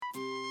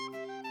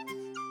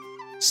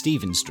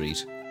Stephen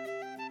Street.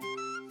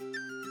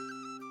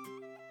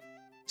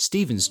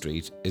 Stephen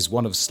Street is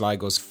one of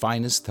Sligo's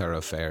finest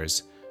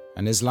thoroughfares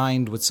and is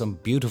lined with some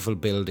beautiful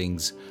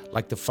buildings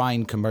like the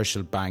fine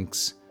commercial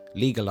banks,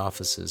 legal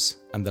offices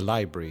and the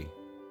library.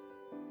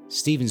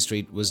 Stephen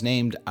Street was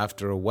named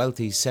after a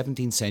wealthy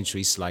 17th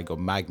century Sligo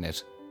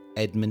magnate,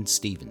 Edmund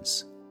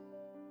Stevens.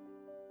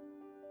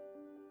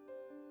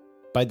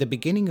 By the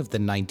beginning of the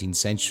 19th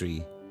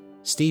century,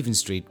 Stephen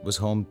Street was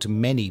home to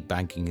many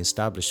banking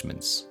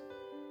establishments.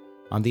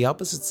 On the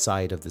opposite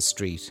side of the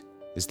street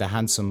is the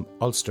handsome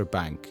Ulster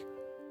Bank,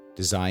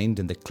 designed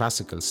in the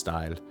classical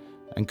style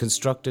and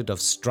constructed of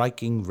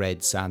striking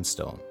red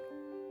sandstone.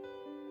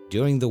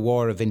 During the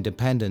War of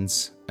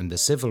Independence and the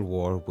Civil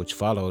War which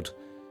followed,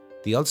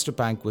 the Ulster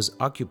Bank was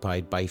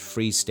occupied by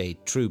Free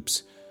State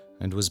troops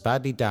and was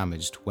badly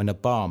damaged when a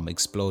bomb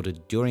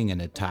exploded during an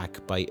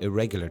attack by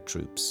irregular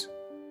troops.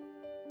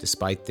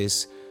 Despite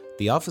this,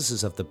 the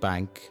offices of the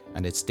bank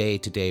and its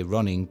day-to-day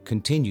running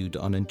continued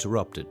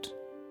uninterrupted.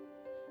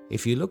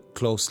 If you look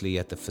closely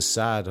at the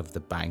facade of the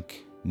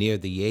bank near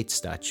the Yeats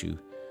statue,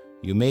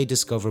 you may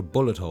discover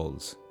bullet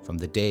holes from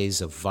the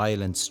days of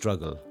violent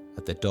struggle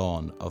at the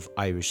dawn of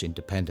Irish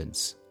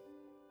independence.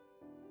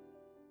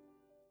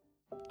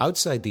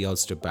 Outside the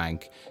Ulster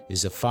Bank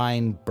is a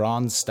fine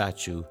bronze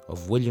statue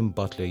of William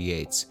Butler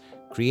Yeats,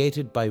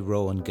 created by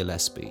Rowan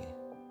Gillespie.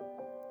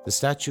 The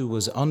statue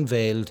was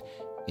unveiled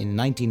in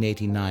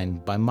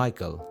 1989 by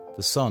Michael,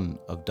 the son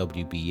of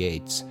W.B.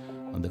 Yeats,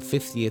 on the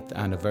 50th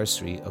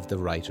anniversary of the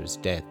writer's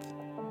death.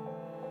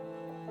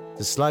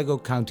 The Sligo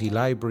County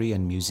Library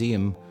and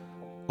Museum,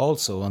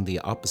 also on the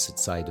opposite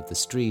side of the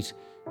street,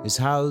 is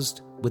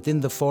housed within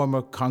the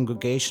former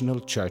Congregational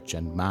Church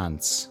and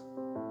Manse.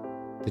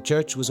 The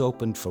church was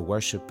opened for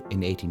worship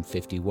in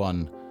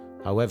 1851.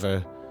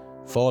 However,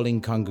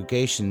 falling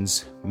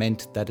congregations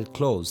meant that it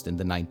closed in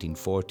the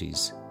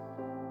 1940s.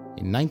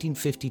 In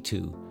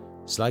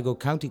 1952, Sligo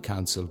County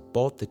Council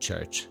bought the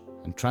church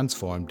and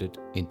transformed it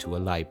into a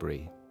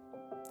library.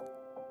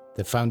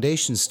 The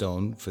foundation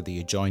stone for the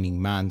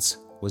adjoining manse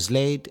was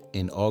laid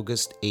in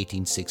August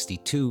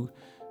 1862,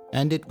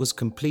 and it was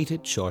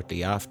completed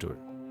shortly after.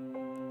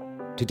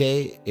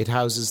 Today it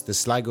houses the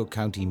Sligo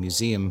County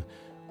Museum,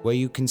 where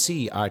you can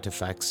see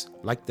artefacts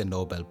like the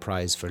Nobel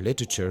Prize for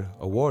Literature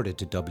awarded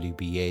to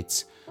W.B.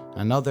 Yeats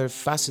and other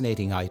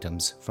fascinating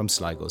items from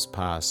Sligo's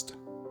past.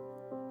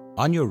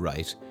 On your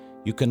right,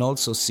 you can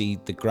also see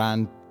the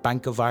grand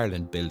Bank of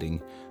Ireland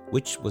building,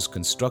 which was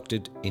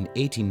constructed in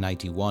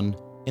 1891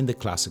 in the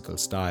classical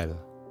style.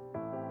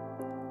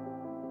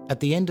 At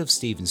the end of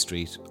Stephen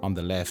Street, on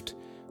the left,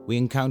 we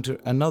encounter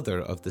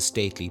another of the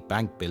stately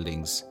bank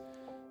buildings.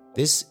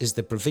 This is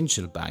the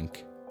Provincial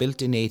Bank,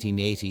 built in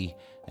 1880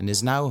 and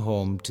is now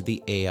home to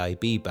the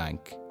AIB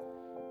Bank.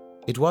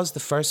 It was the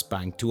first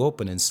bank to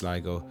open in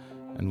Sligo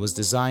and was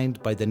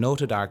designed by the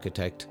noted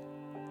architect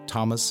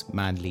Thomas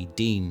Manley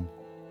Dean.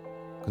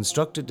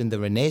 Constructed in the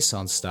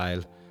Renaissance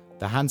style,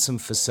 the handsome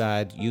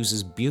facade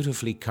uses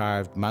beautifully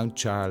carved Mount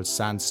Charles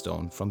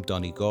sandstone from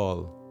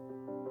Donegal.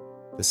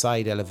 The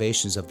side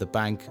elevations of the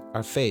bank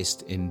are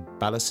faced in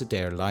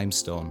Ballysadare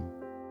limestone.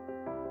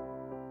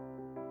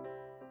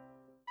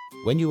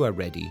 When you are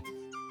ready,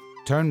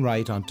 turn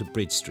right onto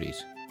Bridge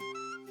Street.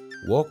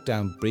 Walk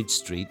down Bridge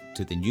Street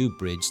to the new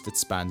bridge that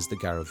spans the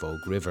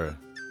Garvogue River.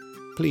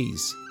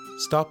 Please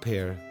stop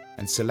here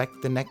and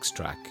select the next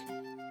track,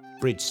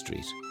 Bridge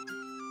Street.